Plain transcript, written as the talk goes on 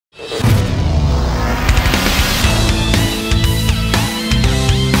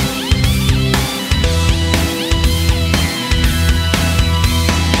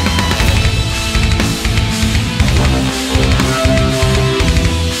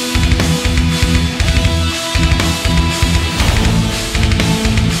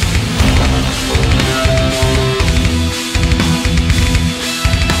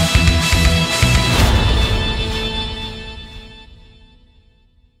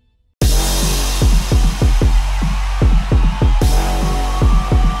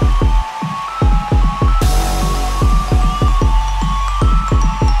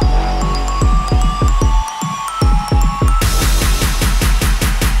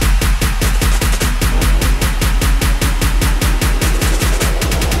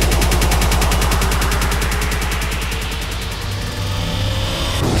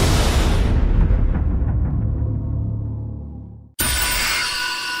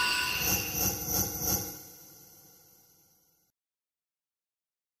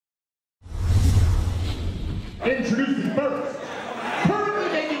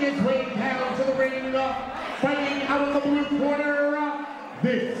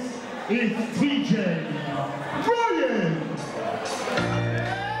This is TJ Ryan.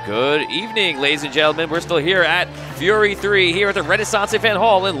 Good evening, ladies and gentlemen. We're still here at Fury 3 here at the Renaissance Event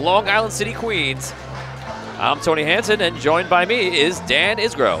Hall in Long Island City, Queens. I'm Tony Hansen, and joined by me is Dan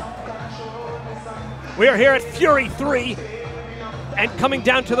Isgro. We are here at Fury 3, and coming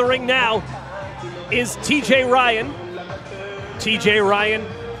down to the ring now is TJ Ryan. TJ Ryan,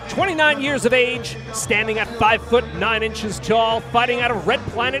 29 years of age, standing at 5 foot 9 inches tall, fighting out of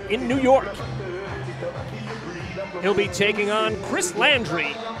Fightplanet in New York. He'll be taking on Chris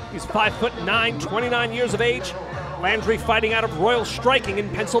Landry. He's 5 foot 9, 29 years of age. Landry fighting out of Royal Striking in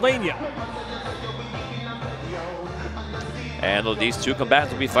Pennsylvania. And these two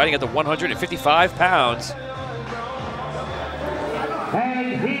combatants will be fighting at the 155 pounds.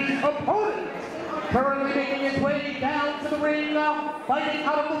 And his opponent, currently making his way down to the ring, fighting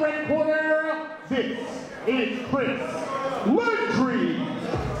out of the red corner, this is Chris Landry.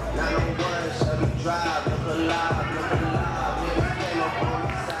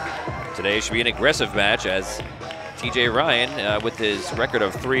 Today should be an aggressive match as TJ Ryan with his record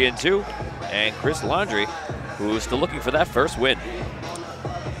of 3-2 and Chris Landry, who's still looking for that first win.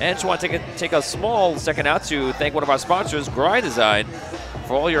 And just want to take a small second out to thank one of our sponsors, Grind Design.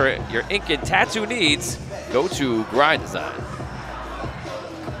 For all your ink and tattoo needs, go to Grind Design.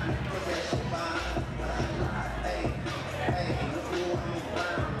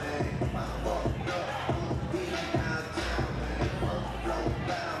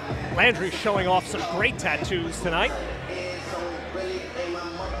 Landry's showing off some great tattoos tonight.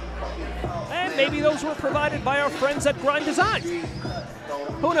 And maybe those were provided by our friends at Grind Design.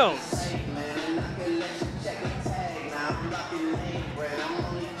 Who knows?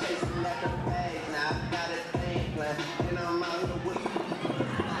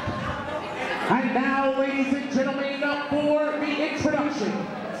 And now, ladies and gentlemen, for the introduction.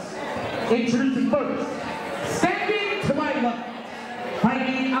 Introducing first, standing to my left,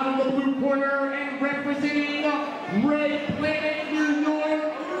 fighting out of the blue corner and representing Fightplanet, New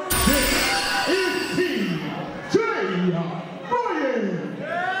York, this is TJ Ryan.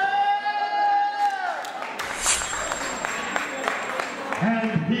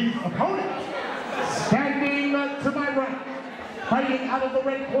 And his opponent, standing to my right, fighting out of the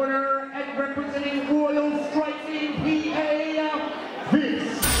red corner and representing Royal Striking, PA, this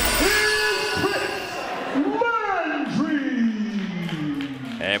is Chris Landry.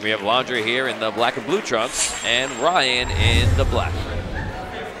 And we have Landry here in the black and blue trunks, and Ryan in the black.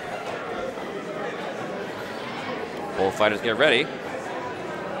 Both fighters get ready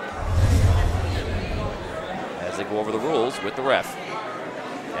as they go over the rules with the ref.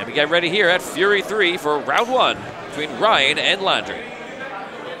 And we get ready here at Fury 3 for round 1 between Ryan and Landry.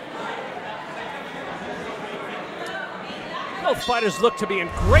 Both fighters look to be in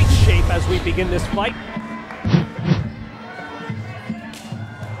great shape as we begin this fight.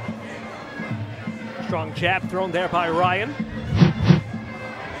 Strong jab thrown there by Ryan.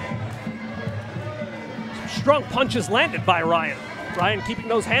 Some strong punches landed by Ryan. Ryan keeping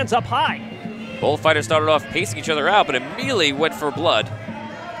those hands up high. Both fighters started off pacing each other out, but immediately went for blood.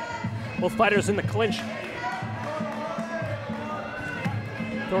 Both fighters in the clinch.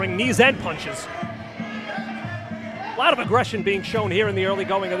 Throwing knees and punches. A lot of aggression being shown here in the early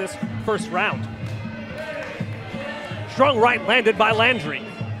going of this first round. Strong right landed by Landry.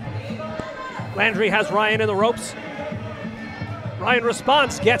 Landry has Ryan in the ropes. Ryan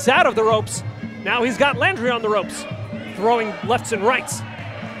responds, gets out of the ropes. Now he's got Landry on the ropes, throwing lefts and rights.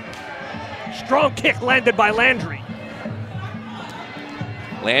 Strong kick landed by Landry.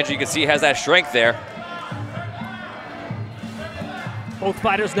 Landry, you can see, has that strength there. Both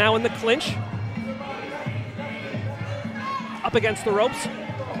fighters now in the clinch. Up against the ropes.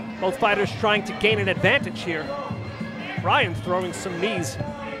 Both fighters trying to gain an advantage here. Ryan throwing some knees.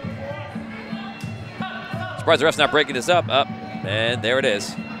 Surprised the ref's not breaking this up. And there it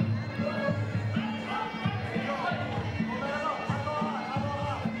is.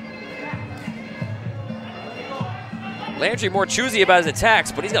 Landry more choosy about his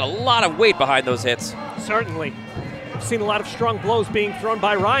attacks, but he's got a lot of weight behind those hits. Certainly. We've seen a lot of strong blows being thrown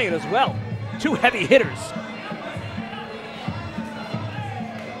by Ryan as well. Two heavy hitters.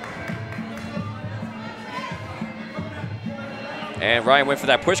 And Ryan went for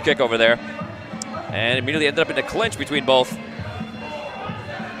that push kick over there. And immediately ended up in a clinch between both.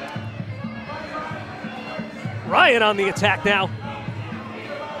 Ryan on the attack now.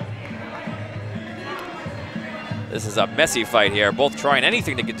 This is a messy fight here. Both trying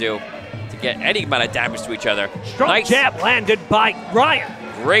anything they could do to get any amount of damage to each other. Strong jab landed by Ryan.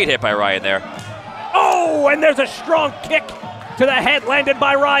 Great hit by Ryan there. Oh, and there's a strong kick to the head landed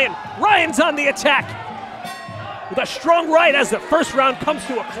by Ryan. Ryan's on the attack with a strong right as the first round comes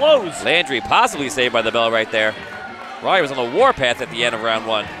to a close. Landry possibly saved by the bell right there. Ryan was on the warpath at the end of round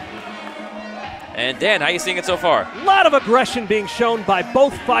 1. And Dan, how are you seeing it so far? A lot of aggression being shown by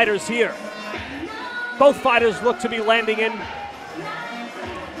both fighters here. Both fighters look to be landing in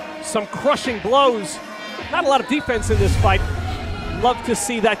some crushing blows. Not a lot of defense in this fight. Love to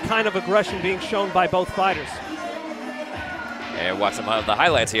see that kind of aggression being shown by both fighters. And watch some of the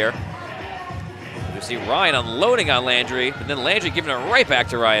highlights here. You see Ryan unloading on Landry, and then Landry giving it right back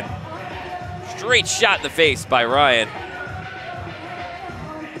to Ryan. Straight shot in the face by Ryan.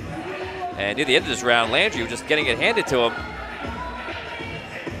 And near the end of this round, Landry was just getting it handed to him.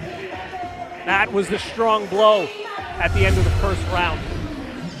 That was the strong blow at the end of the first round.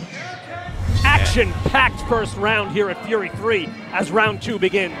 Action-packed first round here at Fury 3 as round 2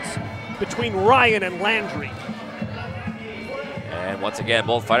 begins between Ryan and Landry. And once again,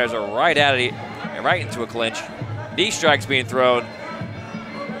 both fighters are right at it, right into a clinch. Knee strikes being thrown.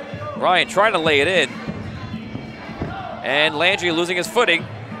 Ryan trying to lay it in. And Landry losing his footing.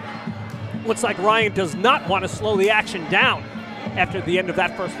 Looks like Ryan does not want to slow the action down after the end of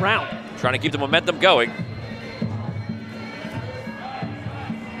that first round. Trying to keep the momentum going.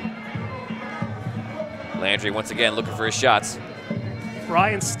 Landry once again looking for his shots.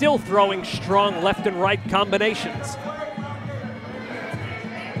 Ryan still throwing strong left and right combinations.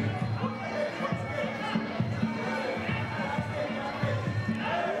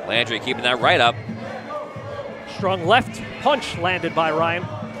 Landry keeping that right up. Strong left punch landed by Ryan.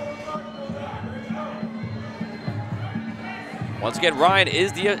 Once again, Ryan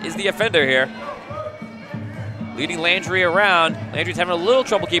is the offender here. Leading Landry around. Landry's having a little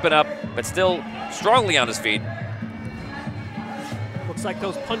trouble keeping up, but still strongly on his feet. Looks like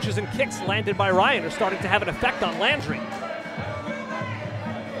those punches and kicks landed by Ryan are starting to have an effect on Landry.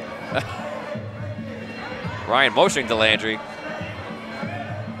 Ryan motioning to Landry.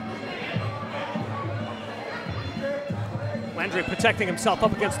 Landry protecting himself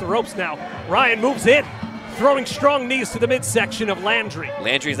up against the ropes now. Ryan moves in, throwing strong knees to the midsection of Landry.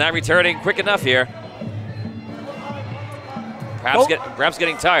 Landry's not returning quick enough here. Perhaps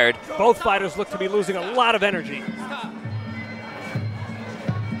getting tired. Both fighters look to be losing a lot of energy.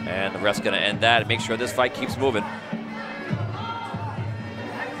 And the ref's going to end that and make sure this fight keeps moving.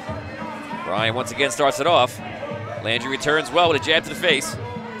 Ryan once again starts it off. Landry returns well with a jab to the face.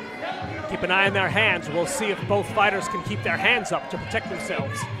 Keep an eye on their hands. We'll see if both fighters can keep their hands up to protect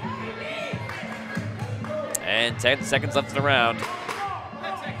themselves. And 10 seconds left in the round.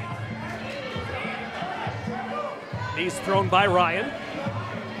 Knees thrown by Ryan.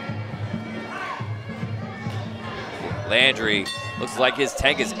 Landry looks like his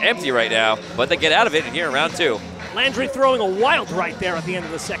tank is empty right now, but they get out of it here in round 2. Landry throwing a wild right there at the end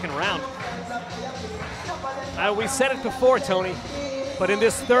of the second round. We said it before, Tony, but in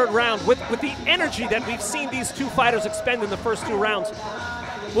this third round, with the energy that we've seen these two fighters expend in the first 2 rounds,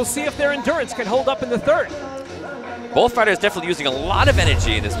 we'll see if their endurance can hold up in the third. Both fighters definitely using a lot of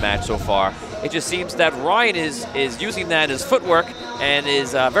energy in this match so far. It just seems that Ryan is using that in his footwork and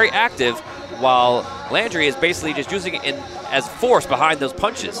is very active, while Landry is basically just using it as force behind those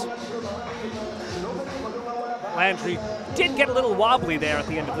punches. Landry did get a little wobbly there at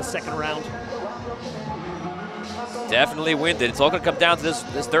the end of the second round. Definitely winded. It's all going to come down to this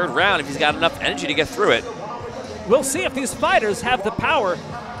third round if he's got enough energy to get through it. We'll see if these fighters have the power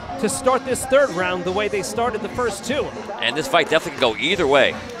to start this third round the way they started the first 2. And this fight definitely can go either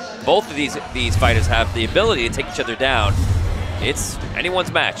way. Both of these fighters have the ability to take each other down. It's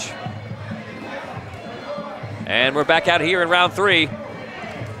anyone's match. And we're back out here in round 3.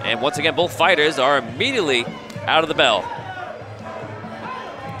 And once again, both fighters are immediately out of the bell.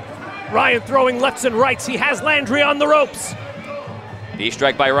 Ryan throwing lefts and rights. He has Landry on the ropes. Knee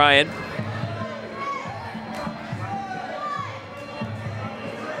strike by Ryan.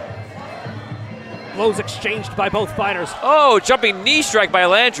 Blows exchanged by both fighters. Oh, jumping knee strike by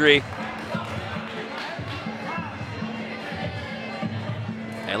Landry.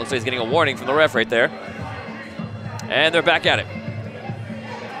 And looks like he's getting a warning from the ref right there. And they're back at it.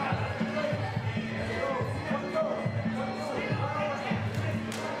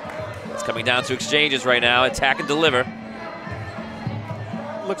 It's coming down to exchanges right now. Attack and deliver.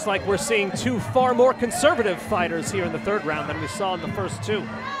 Looks like we're seeing 2 far more conservative fighters here in the third round than we saw in the first 2.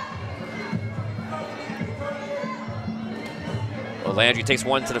 Well, Landry takes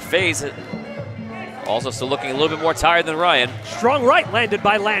one to the face. Also still looking a little bit more tired than Ryan. Strong right landed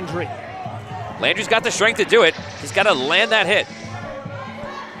by Landry. Landry's got the strength to do it. He's got to land that hit.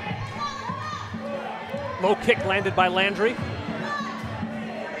 Low kick landed by Landry.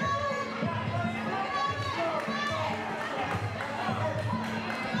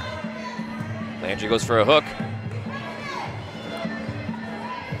 Landry goes for a hook.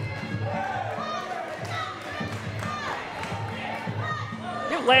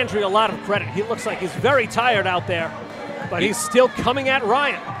 Give Landry a lot of credit. He looks like he's very tired out there, but he's still coming at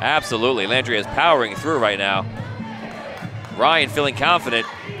Ryan. Absolutely. Landry is powering through right now. Ryan feeling confident.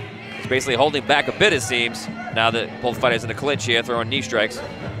 He's basically holding back a bit, it seems, now that both fighters in the clinch here, throwing knee strikes.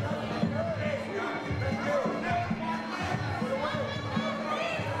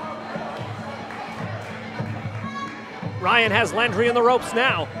 Ryan has Landry in the ropes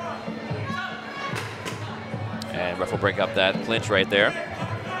now. And ref will break up that clinch right there.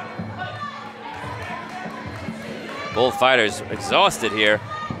 Both fighters exhausted here.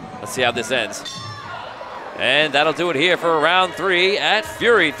 Let's see how this ends. And that'll do it here for round 3 at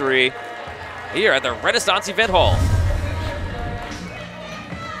Fury 3 here at the Renaissance Event Hall.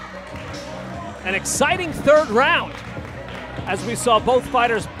 An exciting third round as we saw both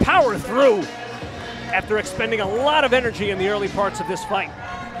fighters power through after expending a lot of energy in the early parts of this fight.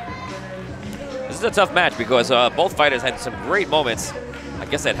 This is a tough match because both fighters had some great moments. I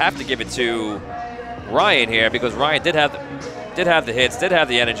guess I'd have to give it to Ryan here because Ryan did have the hits, did have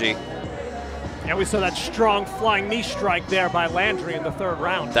the energy. And we saw that strong flying knee strike there by Landry in the third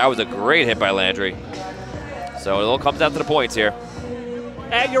round. That was a great hit by Landry. So it all comes down to the points here.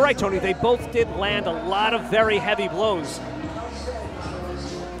 And you're right, Tony. They both did land a lot of very heavy blows.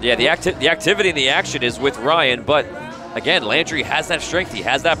 Yeah, the activity and the action is with Ryan, but again, Landry has that strength. He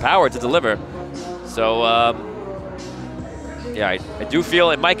has that power to deliver. So, yeah, I do feel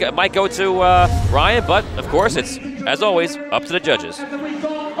it might go to Ryan, but of course, it's, as always, up to the judges. And the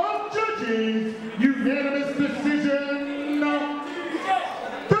result of judges, unanimous decision,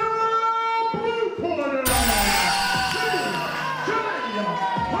 the blue corner.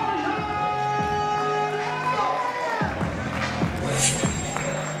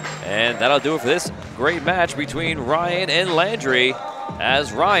 And that'll do it for this great match between Ryan and Landry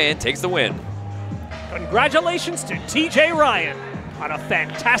as Ryan takes the win. Congratulations to TJ Ryan on a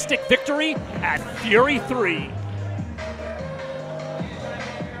fantastic victory at Fury 3.